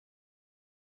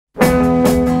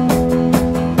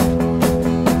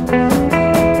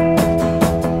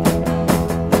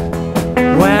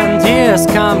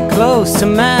come close to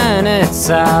man, it's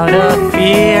out of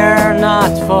fear,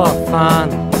 not for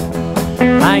fun.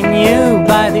 I knew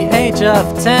by the age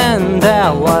of 10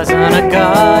 there wasn't a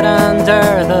God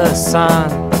under the sun.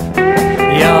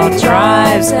 Your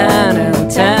drives and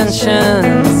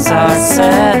intentions are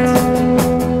set.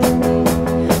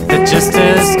 They're just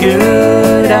as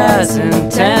good as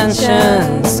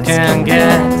intentions can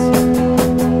get.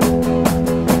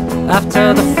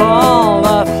 After the fall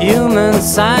of human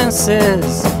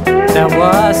sciences, there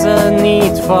was a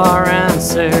need for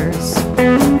answers.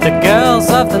 The girls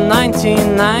of the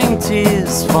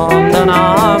 1990s formed an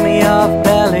army of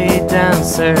belly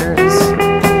dancers.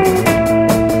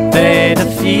 They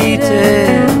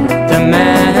defeated the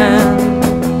man.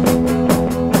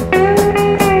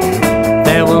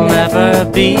 They will never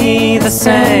be the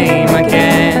same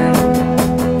again.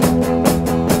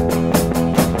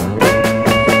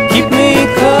 Keep me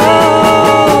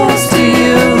close to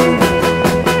you.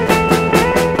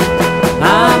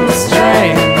 I'm the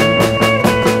strain,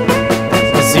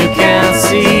 as you can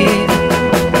see.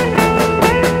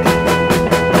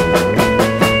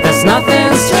 There's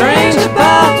nothing strange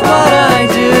about what I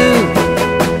do,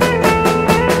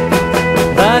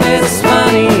 but it's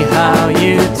funny how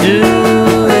you do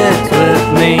it with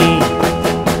me.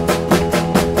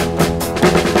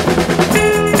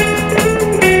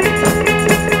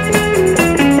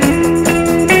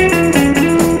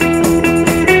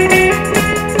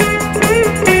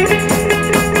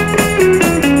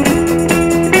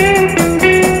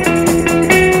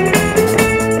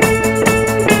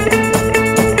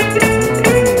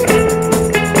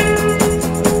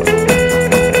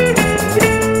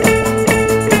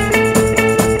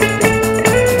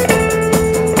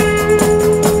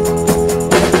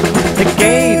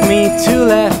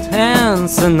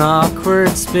 An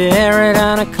awkward spirit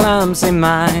and a clumsy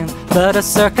mind, but a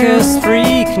circus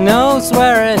freak knows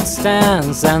where it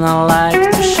stands, and I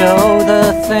like to show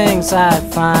the things I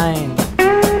find.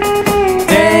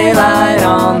 Daylight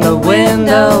on the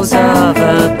windows of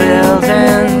a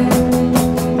building,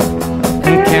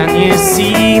 and can you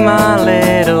see my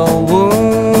little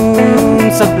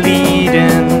wounds are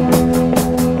bleeding?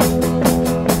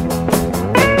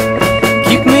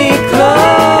 Keep me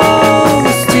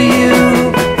close to you.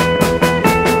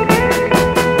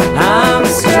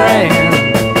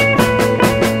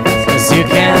 As you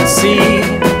can see,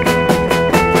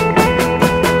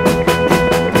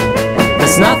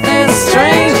 there's nothing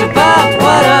strange about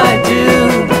what I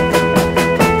do,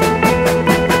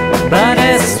 but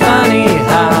it's funny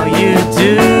how you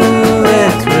do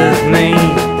it with me.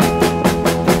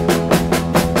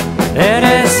 It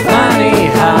is funny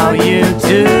how you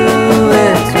do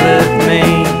it with me.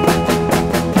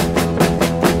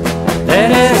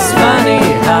 It is funny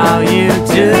how you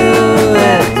do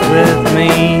it with me.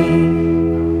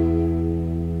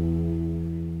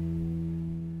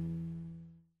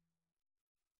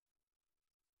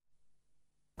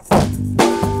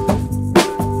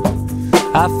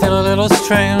 I feel a little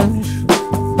strange.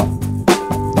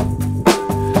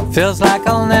 Feels like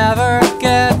I'll never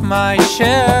get my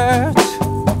shit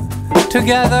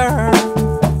together.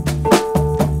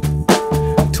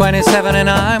 27 and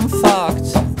I'm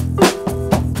fucked.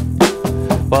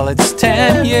 Well, it's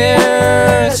 10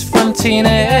 years from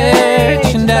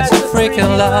teenage, and that's a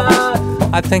freaking lot.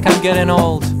 I think I'm getting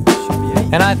old,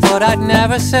 and I thought I'd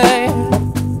never say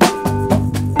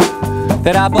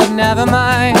that I would never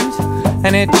mind.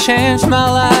 And it changed my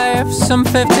life some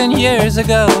 15 years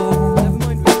ago.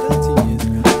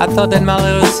 I thought that my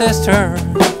little sister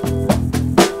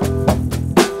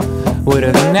would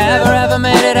have never ever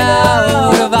made it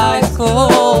out of high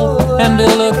school and be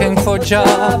looking for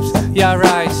jobs. Yeah,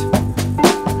 right.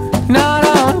 Not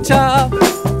on top.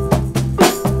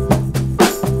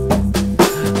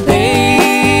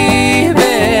 Baby,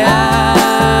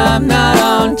 I'm not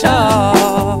on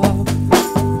top.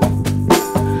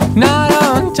 Not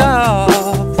on top.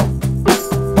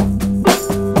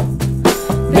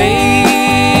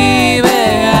 Baby,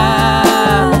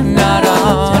 I'm not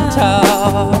on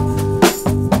top.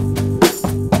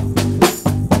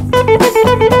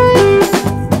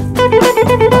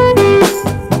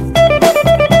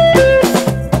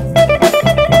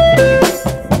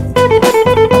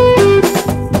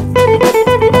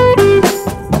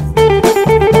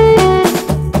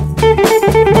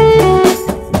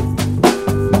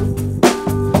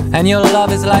 And your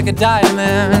love is like a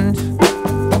diamond,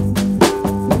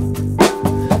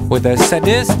 with a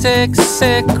sadistic,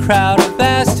 sick crowd of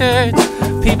bastards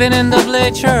peeping in the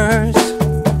bleachers.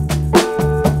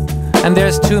 And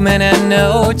there's 2 men and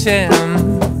no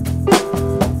Tim.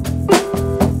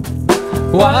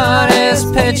 One is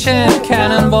pitching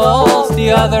cannonballs,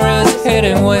 the other is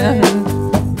hitting wind.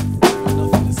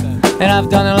 And I've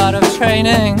done a lot of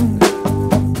training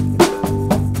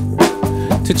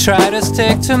to try to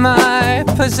stick to my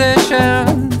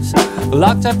positions,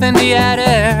 locked up in the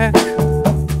attic.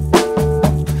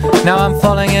 Now I'm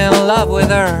falling in love with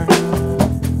her.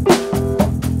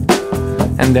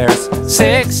 And there's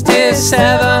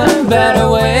 67 better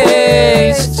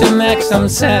ways to make some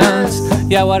sense.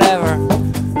 Yeah, whatever.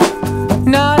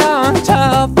 Not on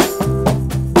top.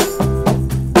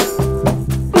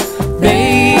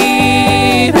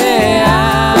 Baby,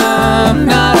 I'm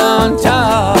not on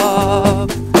top.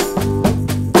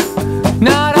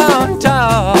 Not on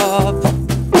top.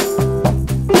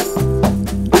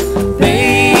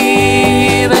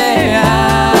 Baby,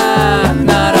 I'm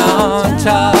not on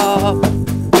top.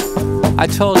 I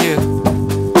told you.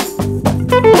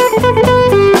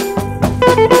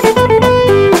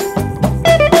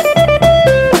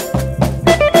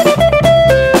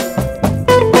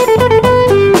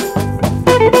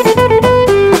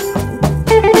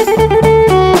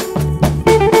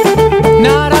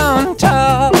 Not on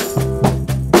top.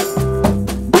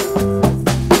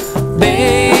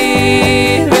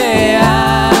 Baby,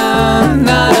 I'm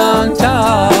not on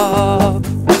top.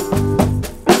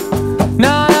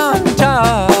 Not on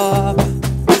top.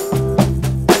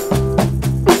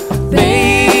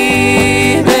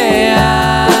 Baby,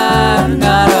 I'm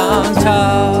not on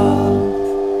top.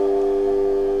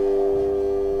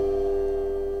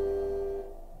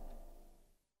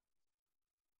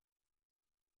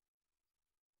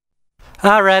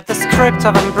 I read the script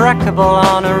of Unbreakable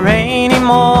on a rainy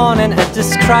morning. It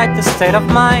described the state of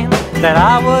mind that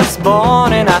I was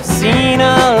born in. I've seen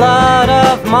a lot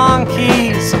of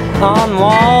monkeys on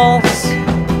walls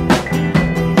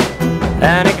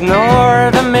and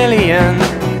ignored a million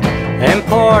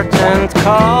important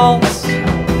calls.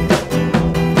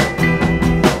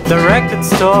 The record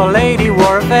store lady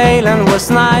wore a veil and was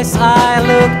nice. I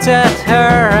looked at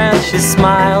her and she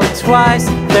smiled twice.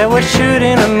 They were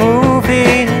shooting a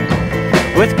movie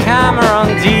with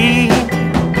Cameron D,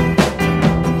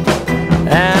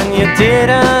 and you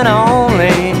didn't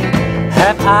only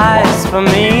have eyes for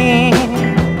me.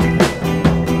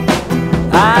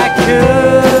 I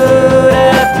could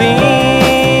have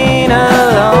been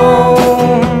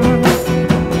alone.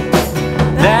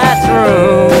 That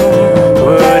room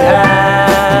would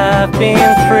have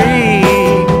been free.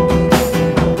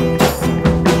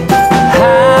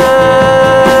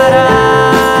 Had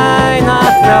I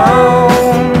not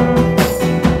known,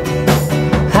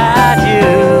 had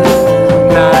you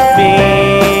not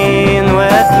been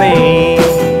with me.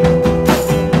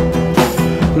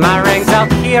 My ring's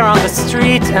out here on the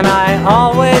street and I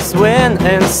always win.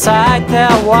 Inside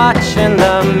they're watching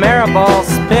the mirror ball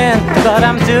spin, but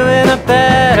I'm doing a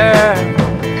better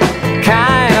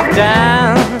kind of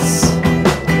dance,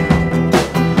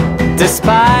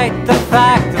 despite the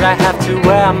fact that I have to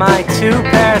wear my 2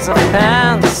 pairs of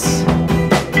pants.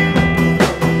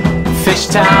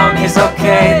 Fishtown is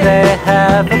okay, they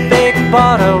have a big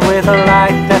bottle with a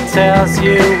light that tells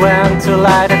you when to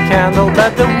light a candle.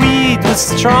 But the weed was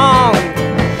strong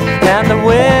and the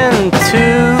wind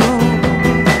too,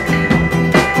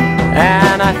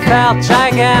 and I felt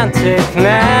gigantic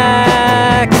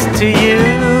next to you.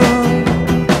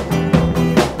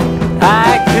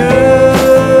 I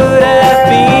could have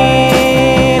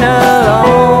been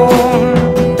alone.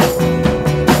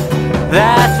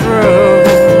 That room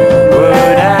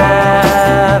would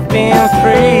have been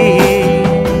free.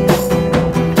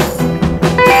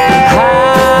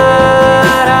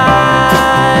 Had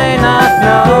I not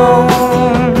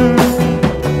known,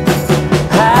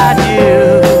 had you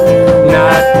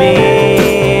not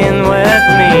been with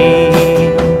me.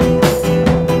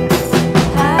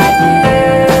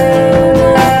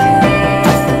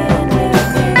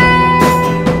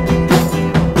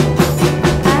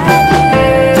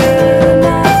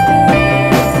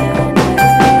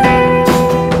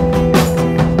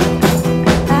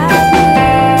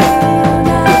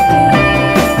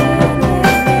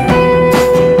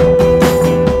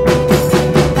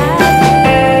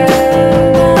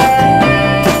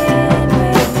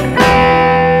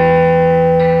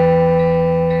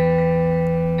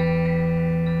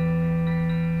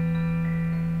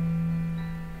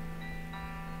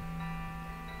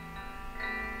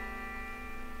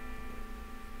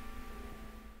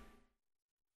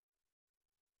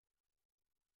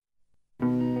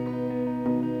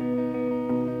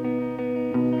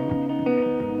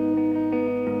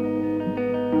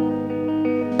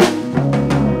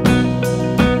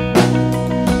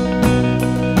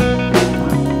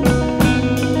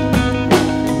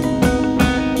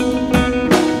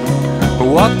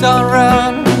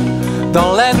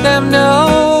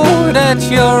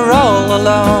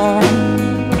 alone.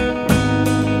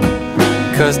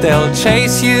 'Cause they'll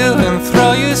chase you and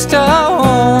throw you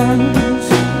stones,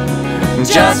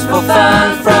 just for fun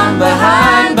from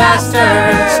behind,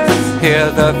 bastards. Hear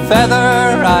the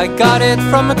feather, I got it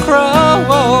from a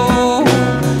crow.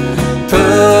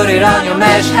 Put it on your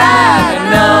mesh hat, I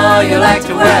know you like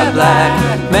to wear black.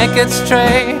 Make it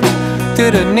straight to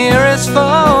the nearest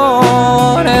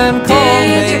phone and call me.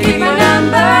 Did you keep my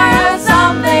number or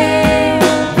something?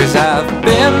 'Cause I've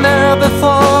been there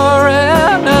before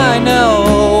and I know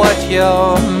what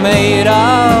you're made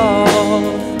of.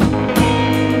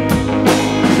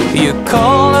 You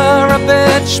call her a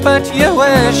bitch, but you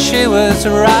wish she was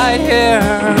right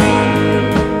here.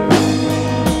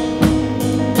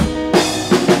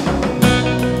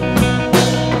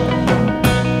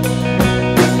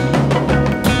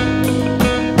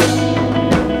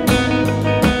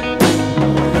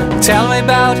 Tell me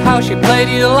about how she played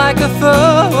you like a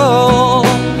fool,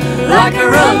 Like a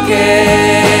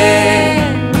rookie.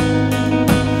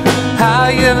 how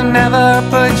you've never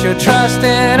put your trust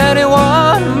in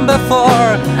anyone before,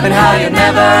 and how you're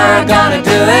never gonna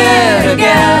do it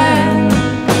again.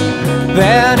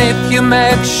 Then if you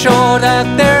make sure that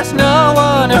there's no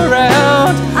one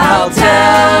around, I'll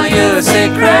tell you a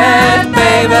secret,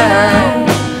 baby.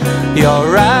 You're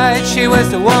right, she was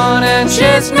the one and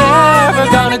she's never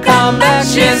gonna come back,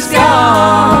 she's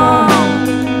gone.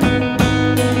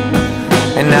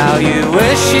 And now you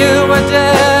wish you were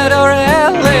dead, or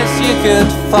at least you could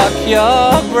fuck your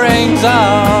brains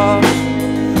off.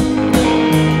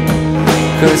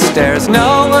 'Cause there's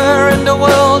nowhere in the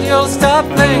world you'll stop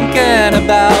thinking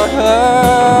about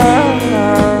her.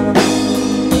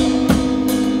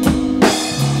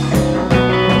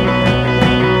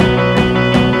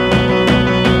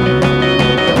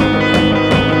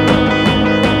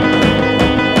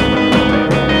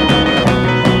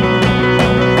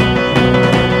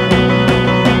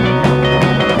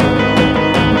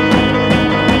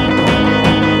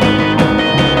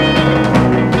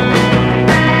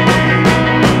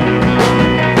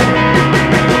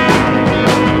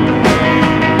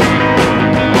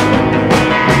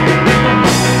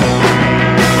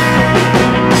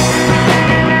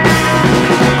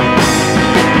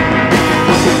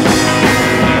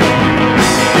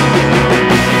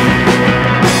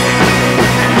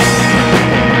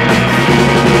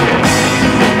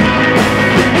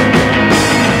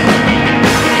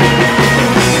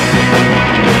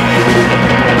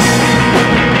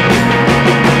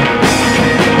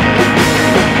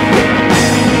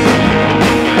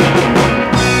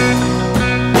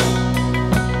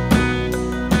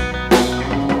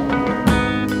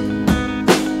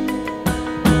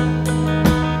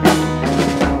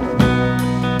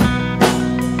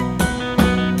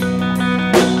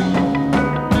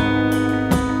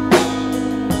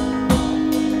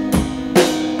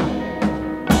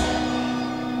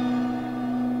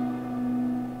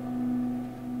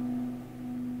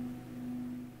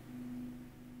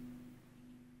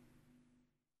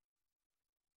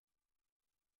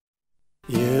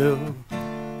 You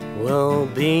will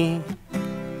be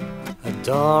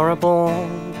adorable,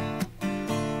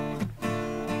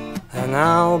 and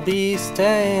I'll be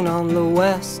staying on the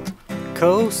west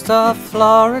coast of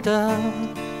Florida,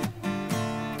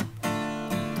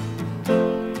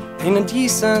 in a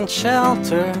decent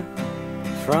shelter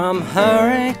from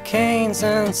hurricanes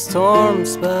and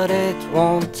storms, but it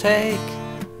won't take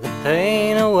the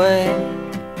pain away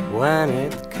when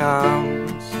it comes.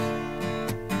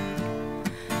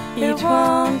 It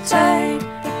won't take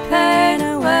the pain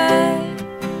away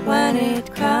when it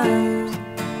comes.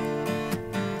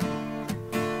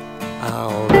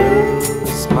 I'll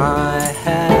lose my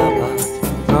hair, but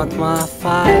not my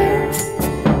fire,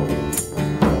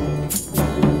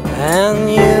 and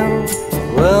you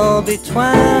will be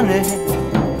 20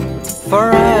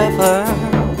 forever.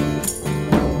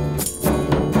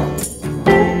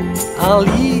 I'll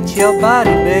eat your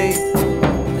body, babe,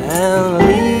 and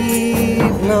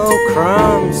leave no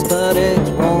crumbs, but it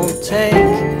won't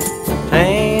take the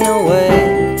pain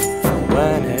away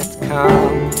when it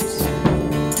comes.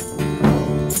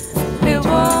 It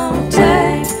won't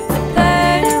take the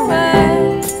pain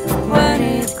away when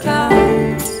it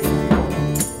comes.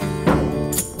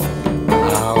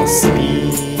 I'll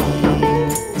sleep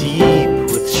deep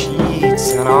with sheets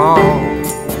and all.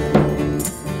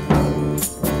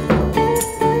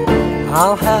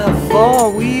 I'll have 4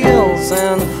 wheels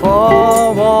and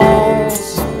 4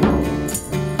 walls.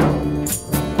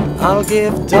 I'll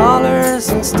give dollars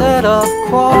instead of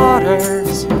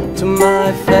quarters to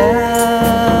my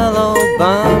fellow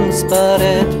bums, but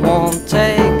it won't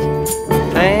take the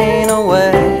pain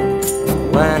away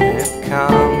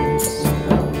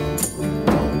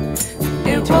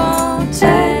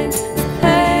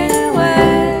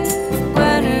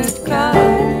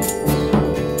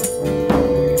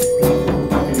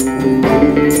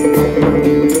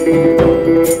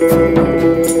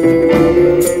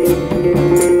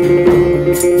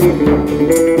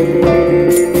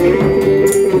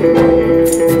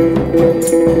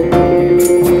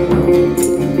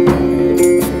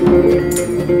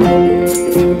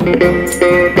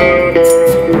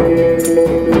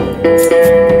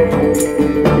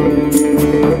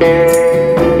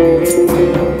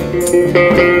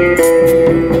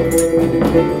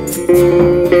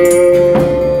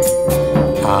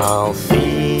I'll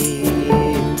feed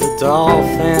the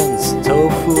dolphins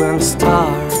tofu and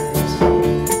stars.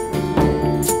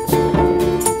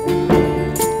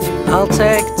 I'll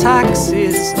take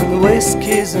taxis and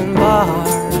whiskeys and bars.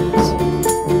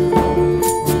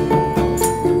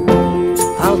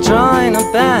 I'll join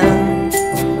a band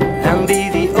and be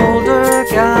the older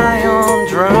guy on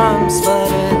drums, but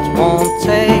it won't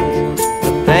take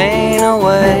the pain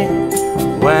away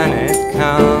when it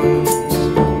comes.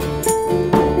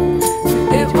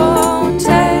 It won't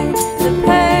take the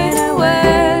pain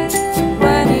away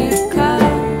when it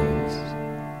comes.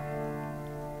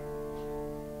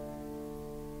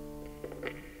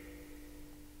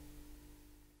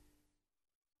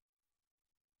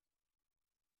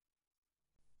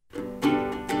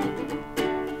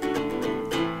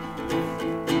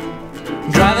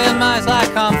 Driving miles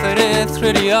like comforted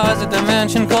through the yards of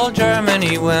dimension called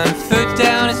Germany, when foot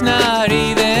down is not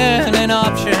even an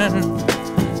option,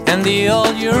 and the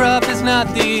old Europe is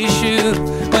not the issue.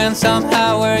 When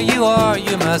somehow where you are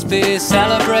you must be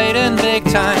celebrating big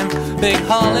time, big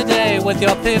holiday with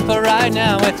your people right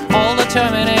now, with all the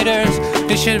Terminators.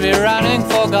 You should be running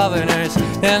for governors,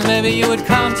 and maybe you would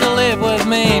come to live with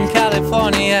me in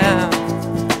California.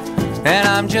 And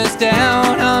I'm just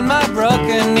down on my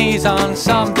broken knees on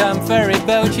some dumb ferry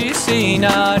boat you see,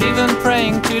 not even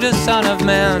praying to the Son of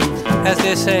Man, as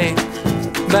they say,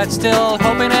 but still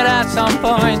hoping that at some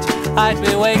point I'd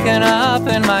be waking up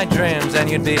in my dreams, and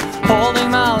you'd be holding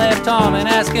my left arm and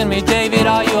asking me, David,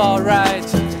 are you alright?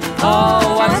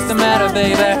 Oh, what's the matter,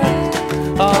 baby?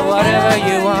 Oh, whatever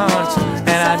you want.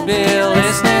 And I'd be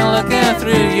listening, looking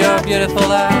through your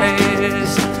beautiful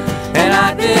eyes. And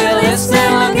I'd be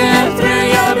listening, looking through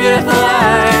your beautiful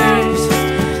eyes.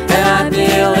 And I'd be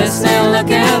listening,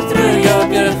 looking through your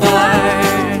beautiful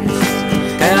eyes.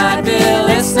 And I'd be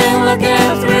listening,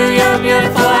 looking through your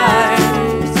beautiful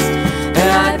eyes. And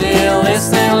I'd be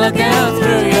listening, looking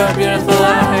through your beautiful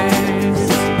eyes.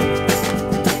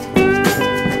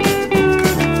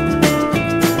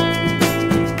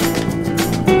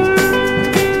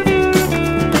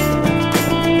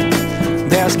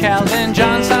 There's Calvin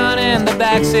Johnson in the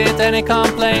backseat, and he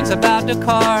complains about the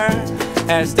car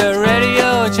as the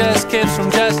radio just skips from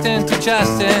Justin to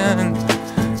Justin.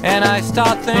 And I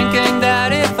start thinking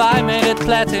that if I made it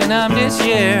platinum this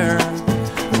year,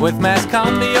 with mass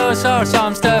cambios or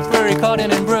some stuff we're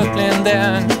recording in Brooklyn,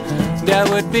 then there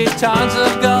would be tons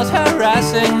of girls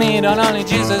harassing me, not only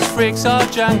Jesus freaks or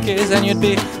junkies. And you'd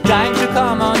be dying to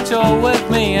come on tour with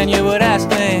me, and you would ask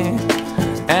me,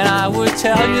 and I would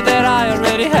tell you that I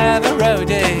already have a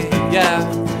roadie, yeah.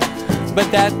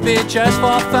 But that'd be just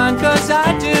for fun, 'cause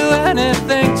I'd do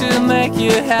anything to make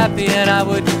you happy. And I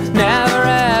would never,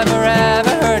 ever,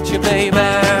 ever hurt you, baby.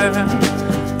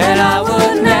 And I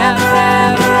would never,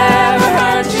 ever, ever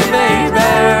hurt you,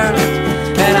 baby.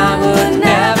 And I would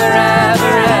never,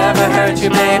 ever, ever hurt you,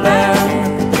 baby.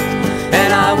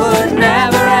 And I would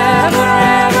never, ever,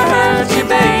 ever hurt you,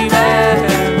 baby.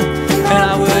 And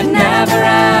I would never,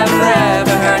 ever,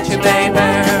 ever hurt you, baby.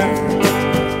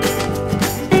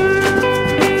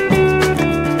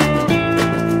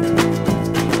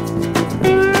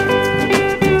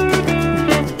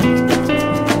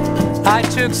 I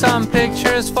took some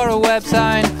pictures for a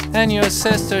website, and your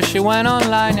sister, she went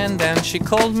online, and then she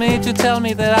called me to tell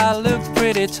me that I looked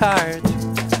pretty tired.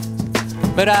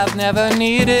 But I've never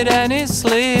needed any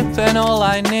sleep, and all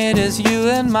I need is you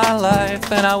in my life.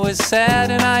 And I was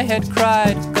sad and I had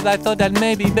cried, 'cause I thought that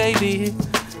maybe, baby,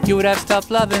 you would have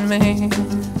stopped loving me.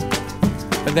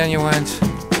 But then you went,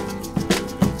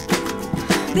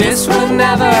 this would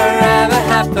never ever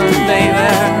happen, baby.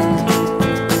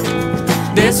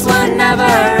 This would never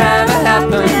ever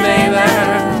happen, baby.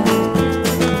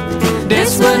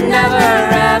 This would never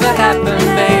ever happen,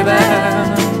 baby.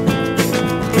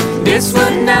 This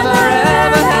would never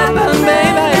ever happen,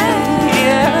 baby,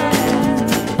 yeah.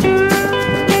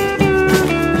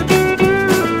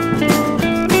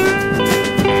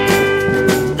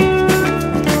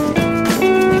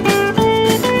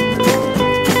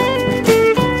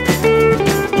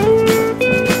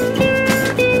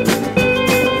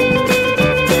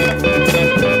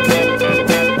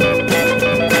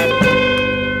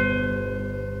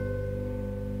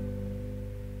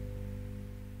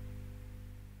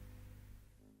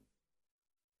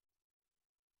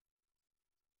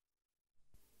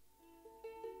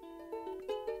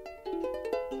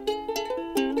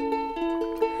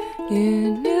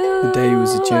 You knew The day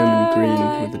was a German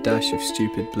green with a dash of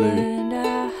stupid blue. You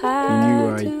knew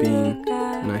where I'd been,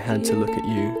 and I had to look at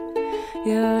you.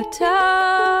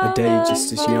 A day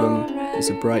just as young as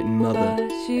a Brighton mother.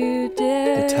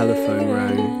 The telephone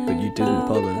rang, but you didn't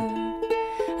bother.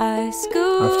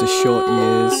 After short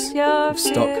years of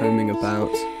Stockholming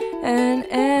about,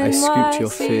 I scooped your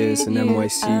fears and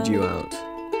NYC'd you out.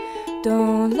 You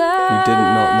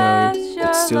didn't not know,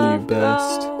 but still you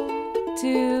burst.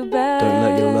 Don't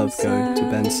let your love go to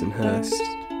Bensonhurst.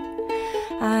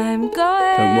 Don't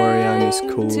worry, I'm as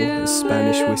cool as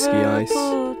Spanish whiskey ice.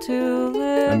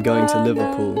 I'm going to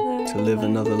Liverpool to live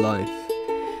another life.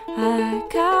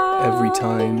 Every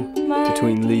time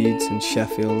between Leeds and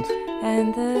Sheffield,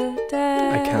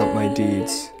 I count my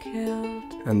deeds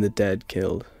and the dead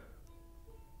killed.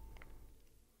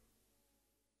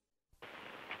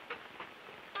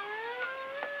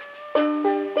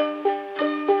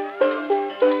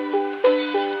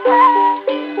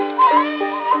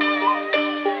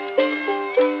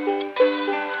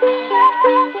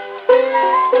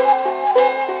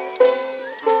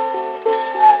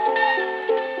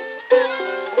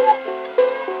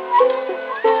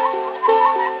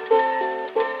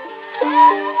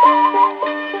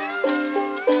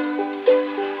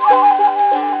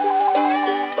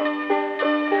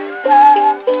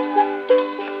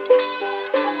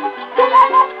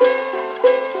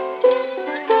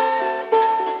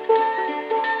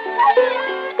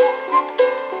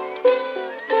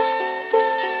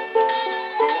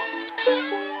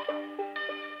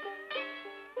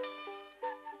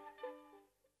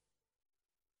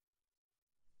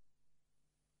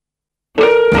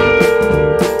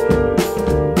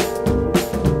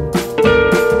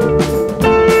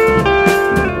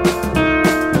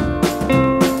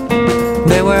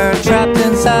 They were trapped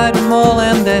inside a mall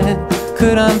and they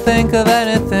couldn't think of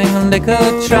anything they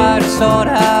could try to sort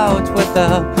out with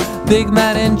the big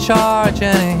man in charge.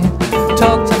 And he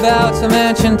talked about some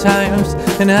ancient times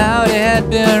and how they had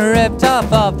been ripped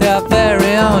off of their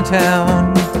very own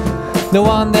town, the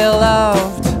one they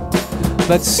loved.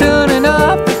 But soon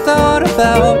enough they thought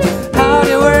about how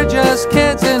they were just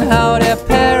kids and how their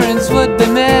parents would be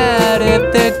mad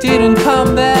if they didn't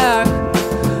come back.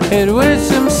 It was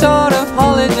some sort of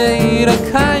holiday, the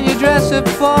kind you dress up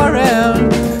for and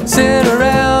sit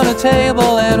around a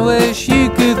table and wish you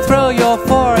could throw your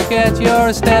fork at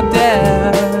your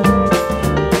stepdad.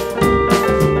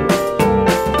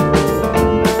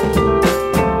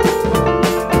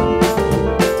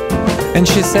 And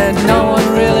she said, no one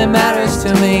really matters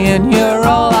to me and you're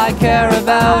all I care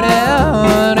about.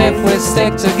 And if we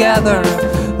stick together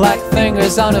like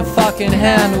fingers on a fucking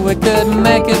hand, we could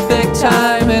make it big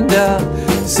time in the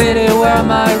city where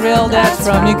my real dad's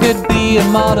from. You could be a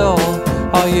model,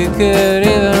 or you could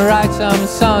even write some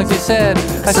songs. He said,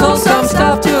 I sold some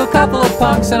stuff to a couple of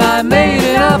punks and I made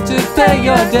enough to pay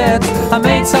your debts. I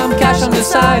made some cash on the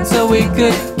side so we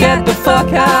could get the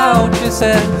fuck out. She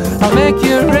said, I'll make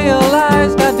you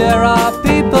realize that there are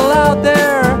people out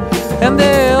there and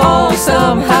they all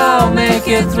somehow make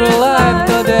it through life,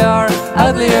 though they are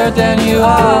uglier than you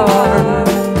are.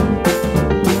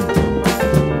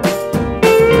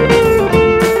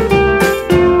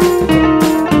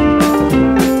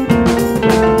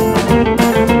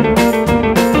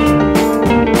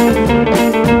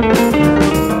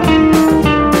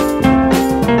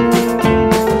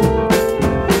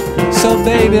 So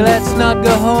baby, let's not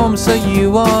go home so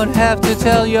you won't have to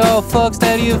tell your folks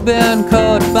that you've been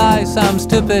caught by some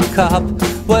stupid cop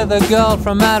with a girl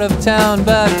from out of town.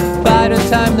 But by the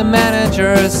time the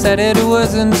manager said it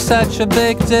wasn't such a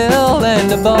big deal, and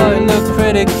the boy looked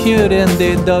pretty cute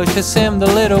indeed, though she seemed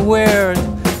a little weird,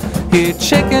 he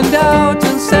chickened out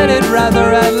and said he'd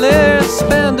rather at least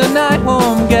spend the night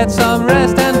home, get some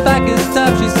rest and pack his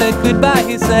stuff. She said goodbye,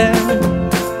 he said,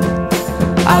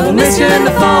 I will miss you in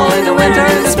the fall, in the winter,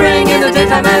 in the spring, in the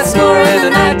daytime at school, in the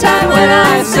nighttime when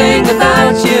I sing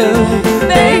about you,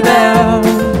 baby.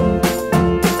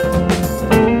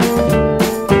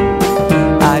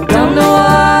 I don't know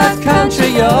what country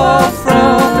you're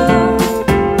from,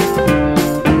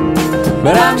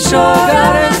 but I'm sure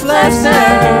God has blessed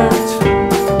it,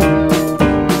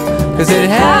 'cause it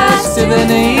has to be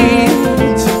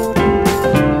neat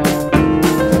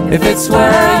if it's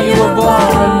where you were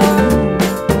born.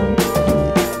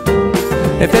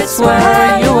 If it's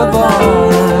where you were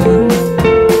born,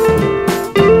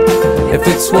 if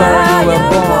it's where you were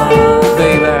born,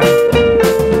 baby.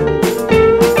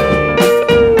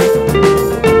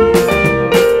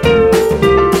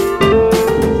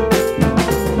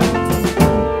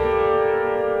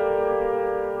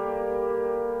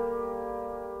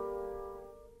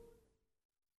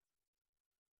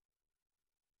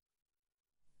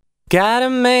 Gotta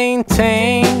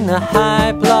maintain a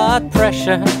high blood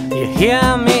pressure. You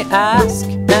hear me ask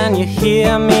and you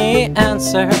hear me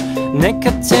answer.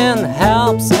 Nicotine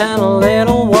helps and a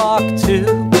little walk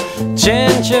too.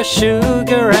 Ginger,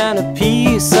 sugar and a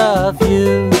piece of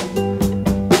you.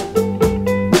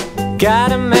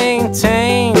 Gotta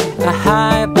maintain a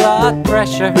high blood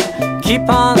pressure. Keep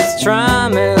on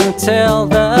strumming till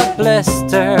the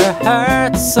blister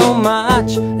hurts so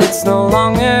much it's no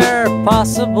longer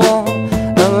possible.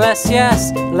 Unless,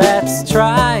 yes, let's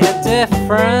try a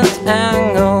different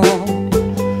angle.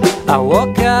 I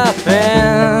woke up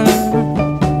in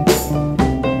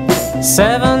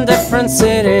 7 different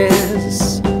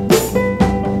cities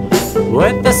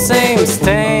with the same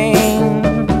stain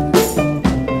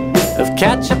of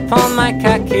ketchup on my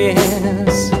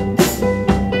khakis.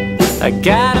 I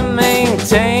gotta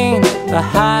maintain a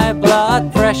high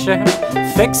blood pressure,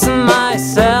 fixing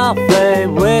myself a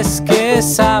whiskey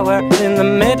sour. In the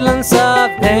Midlands of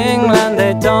England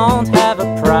they don't have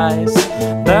a price.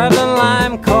 Bourbon,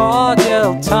 lime,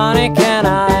 cordial, tonic and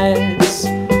ice.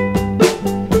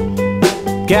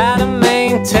 Gotta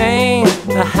maintain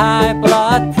a high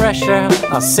blood pressure.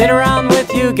 I'll sit around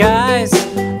with you guys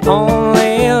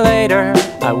only later.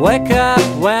 I wake up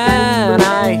when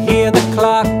I hear the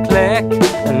clock click,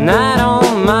 and I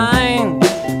don't mind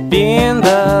being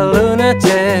the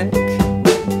lunatic.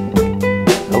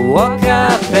 I woke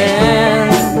up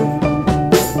in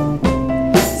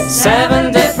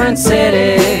 7 different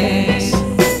cities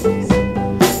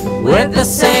with the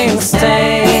same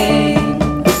stain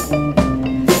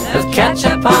of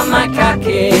ketchup on my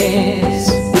khakis.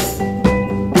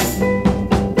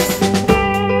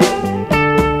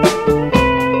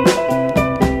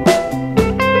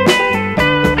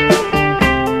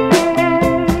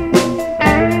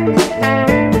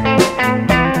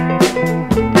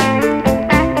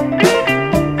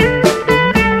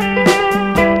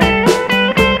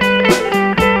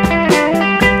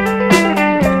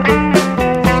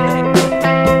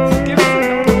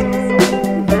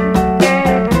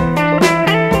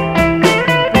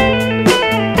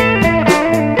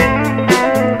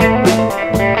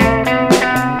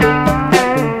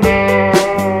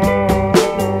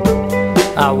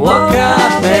 I woke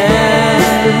up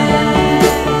in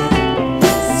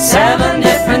 7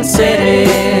 different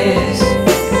cities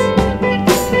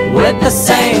with the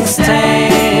same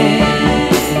stain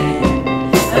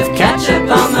of ketchup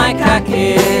on my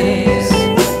khakis.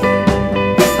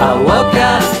 I woke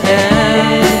up in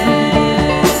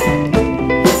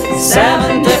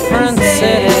 7 different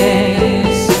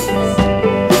cities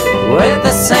with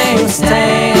the same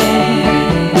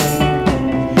stain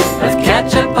of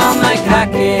ketchup on my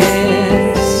khakis.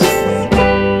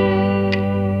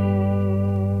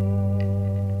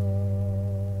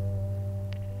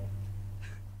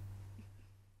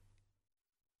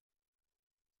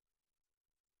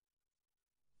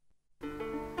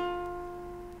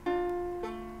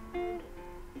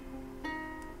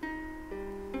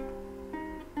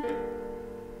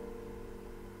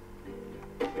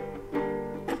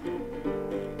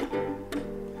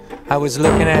 I was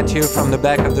looking at you from the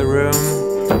back of the room,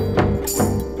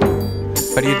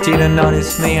 but you didn't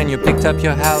notice me and you picked up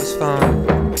your house phone.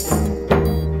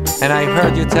 And I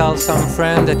heard you tell some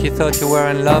friend that you thought you were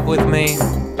in love with me.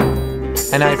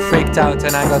 And I freaked out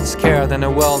and I got scared and the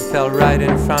world fell right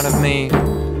in front of me.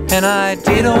 And I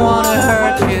didn't want to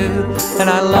hurt you, and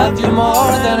I loved you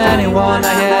more than anyone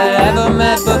I had ever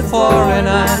met before. And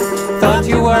I thought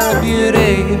you were a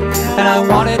beauty, and I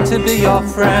wanted to be your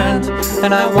friend,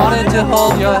 and I wanted to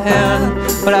hold your hand.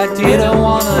 But I didn't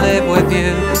want to live with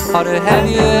you or to have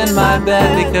you in my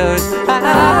bed, because I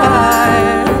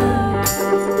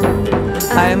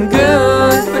am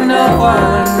good for no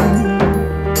one.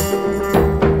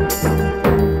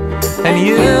 And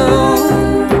you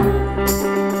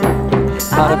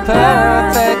are a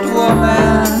perfect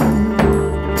woman.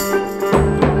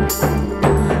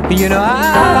 You know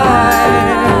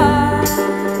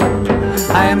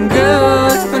I am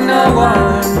good for no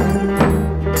one.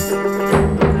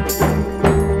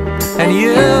 And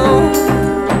you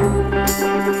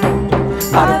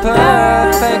are a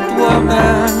perfect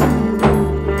woman.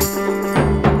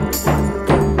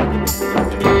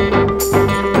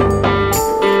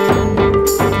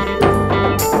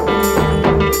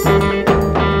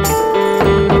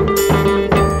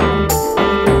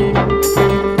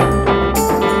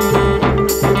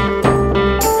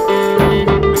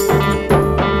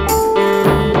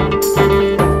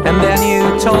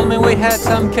 We had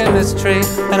some chemistry,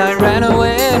 and I ran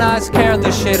away and I scared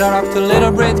the shit out of 2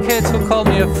 little Brit kids who called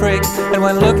me a freak and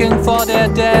went looking for their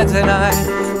dads, and I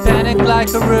panicked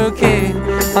like a rookie.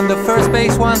 On the first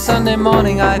base one Sunday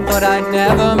morning, I thought I'd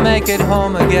never make it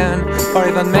home again, or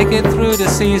even make it through the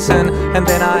season. And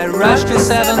then I rushed to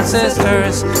Seven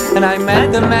Sisters, and I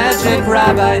met the magic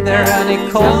rabbi there, and he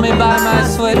called me by my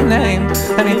sweet name,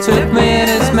 and he took me in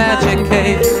his magic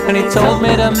cave, and he told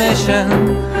me the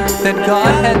mission that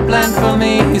God had planned for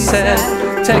me. He said,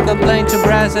 take a plane to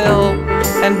Brazil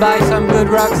and buy some good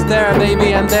rocks there,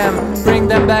 baby, and then bring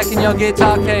them back in your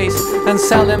guitar case and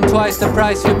sell them twice the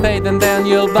price you paid, and then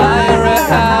you'll buy her a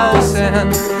house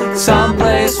in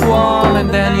someplace warm, and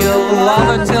then you'll love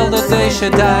her till the day she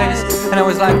dies. And I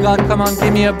was like, God, come on,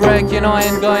 give me a break, you know, I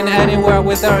ain't going anywhere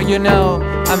with her, you know,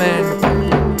 I mean,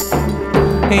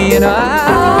 you know,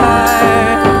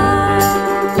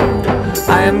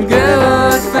 I am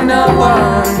good for no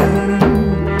one.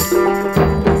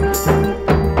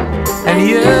 And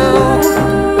you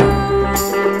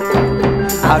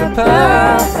are the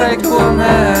perfect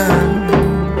woman.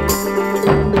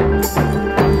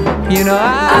 You know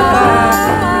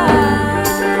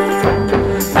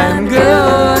I'm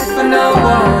good for no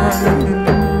one.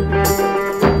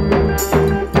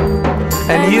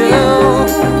 And you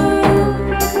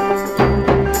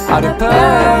are the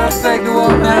perfect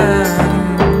woman.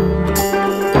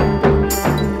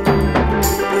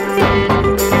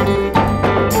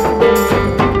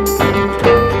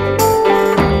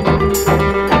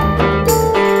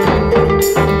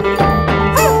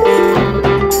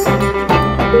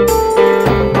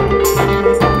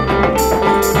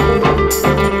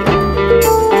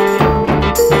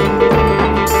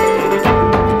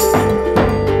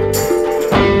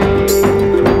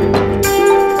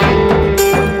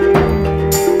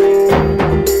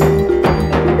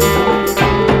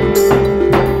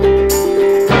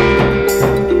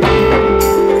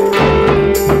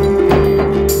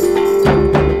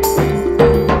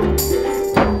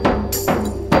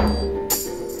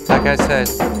 Like I said,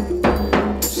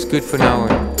 it's good for now.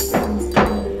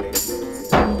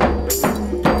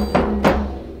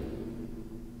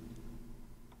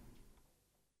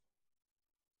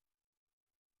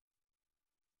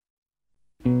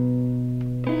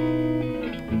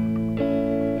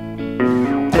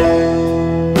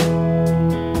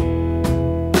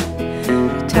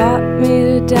 Taught me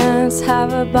to dance,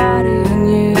 have a body and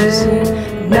use it.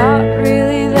 I'm not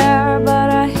really there, but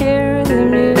I hear the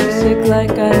music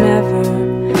like I never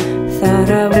thought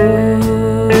I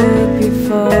would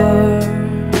before.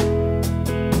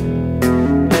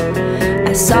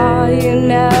 I saw you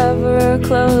never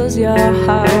close your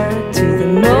heart to the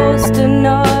most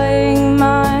annoying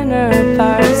minor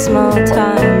parts, small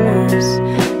timers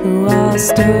who all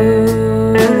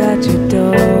stood at your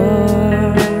door.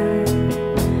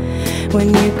 When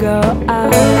you go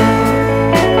out,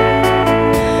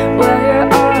 wear your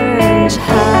orange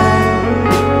hat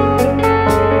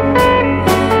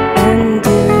and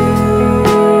do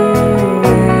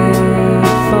it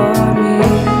for me.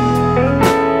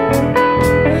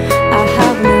 I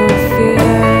have no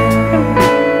fear,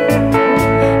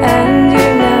 and you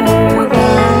know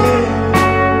that,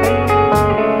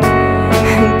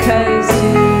 'cause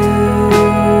you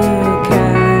can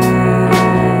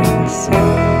see.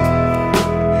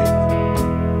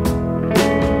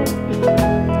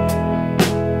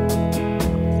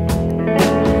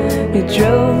 You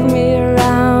drove me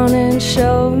around and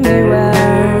showed me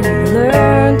where you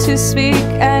learned to speak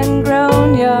and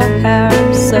grown your hair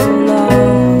so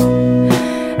long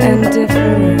and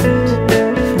different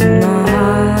from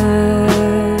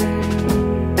mine.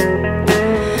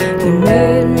 You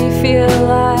made me feel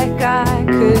like I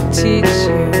could teach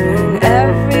you, and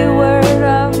every word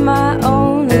of my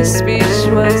only speech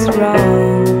was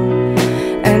wrong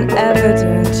and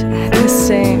evident at the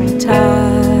same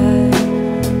time.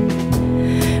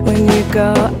 When you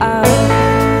go out,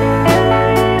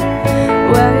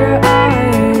 wear your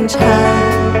orange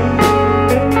hat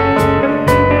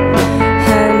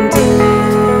and do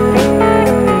it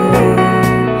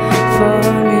for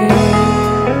me.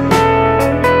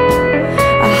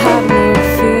 I have no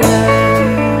fear,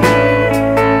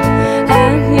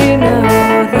 and you know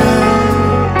that,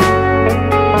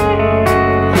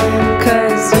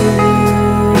 'cause you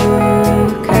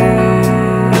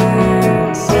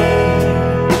can see.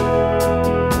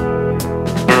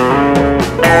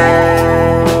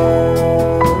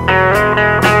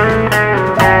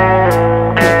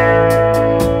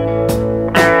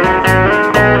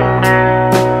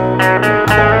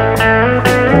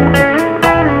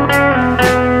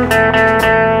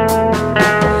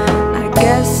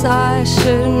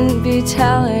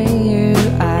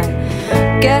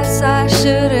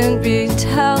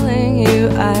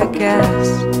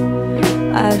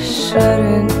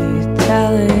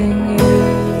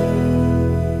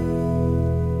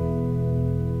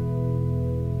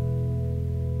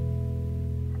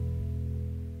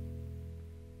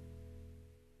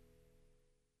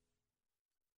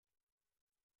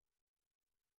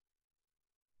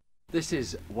 This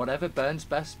is Whatever Burns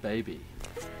Best, Baby.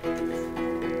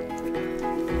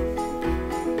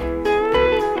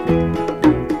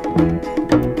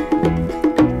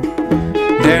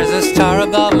 There's a star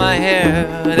above my head,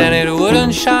 and it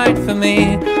wouldn't shine for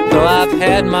me, though I've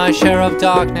had my share of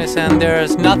darkness and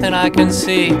there's nothing I can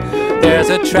see. There's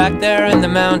a track there in the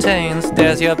mountains,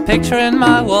 there's your picture in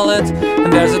my wallet,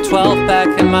 and there's a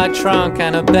 12-pack in my trunk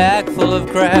and a bag full of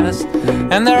grass.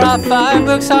 And there are 5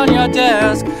 books on your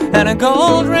desk, and a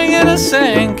gold ring in a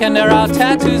sink, and there are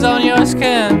tattoos on your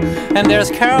skin, and there's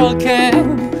Carole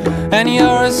King. And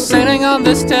you're sitting on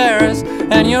the stairs,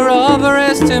 and you're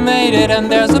overestimated, and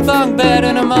there's a bunk bed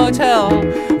in a motel,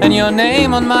 and your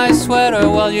name on my sweater,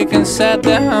 well, you can set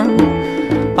them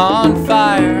on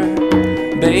fire,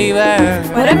 baby.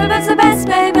 Whatever burns the best,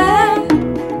 baby.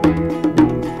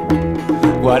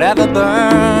 Whatever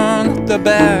burns the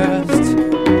best,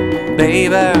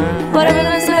 baby. Whatever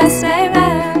burns the best, baby.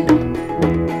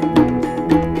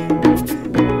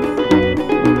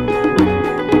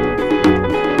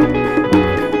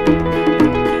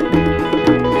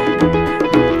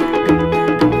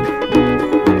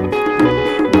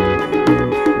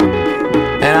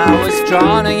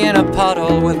 Drowning in a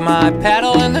puddle with my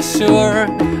paddle in the sewer.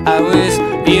 I was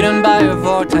eaten by a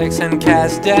vortex and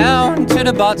cast down to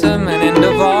the bottom, and in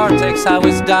the vortex I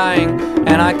was dying,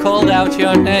 and I called out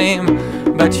your name,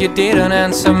 but you didn't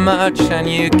answer much, and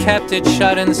you kept it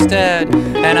shut instead.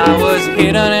 And I was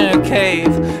hidden in a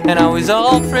cave, and I was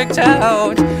all freaked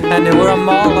out, and there were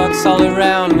Morlocks all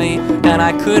around me, and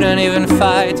I couldn't even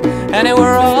fight. And they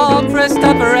were all pressed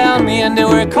up around me, and they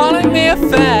were calling me a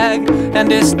fag, and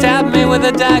they stabbed me with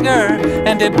a dagger,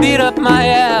 and they beat up my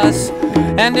ass,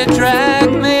 and they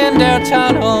dragged me in their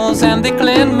tunnels, and they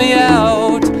cleaned me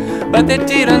out. But they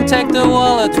didn't take the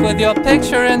wallet with your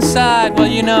picture inside. Well,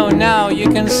 you know, now you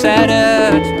can set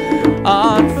it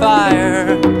on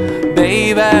fire,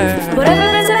 baby.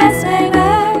 Whatever burns the best, baby.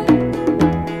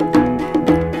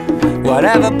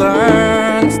 Whatever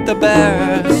burns the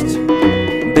best,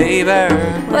 baby.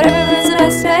 Whatever burns the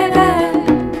best, baby.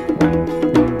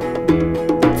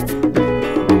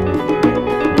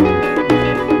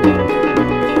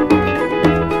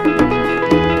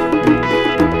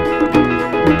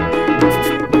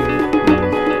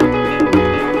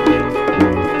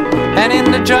 And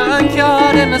in the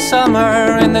junkyard in the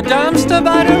summer, in the dumpster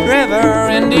by the river,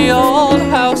 in the old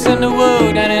house in the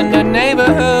wood, and in the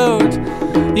neighborhood,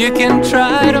 you can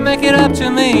try to make it up to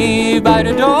me by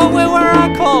the doorway where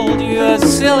I called you a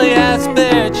silly ass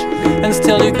bitch, and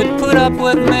still you could put up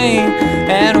with me.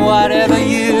 And whatever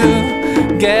you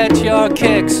get your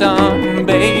kicks on,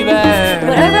 baby.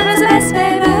 Whatever burns the best,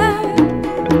 baby.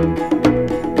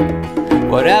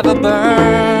 Whatever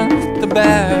burns the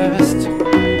best,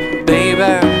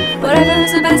 baby. Whatever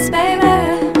burns the best, baby.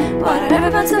 Whatever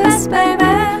burns the best, baby.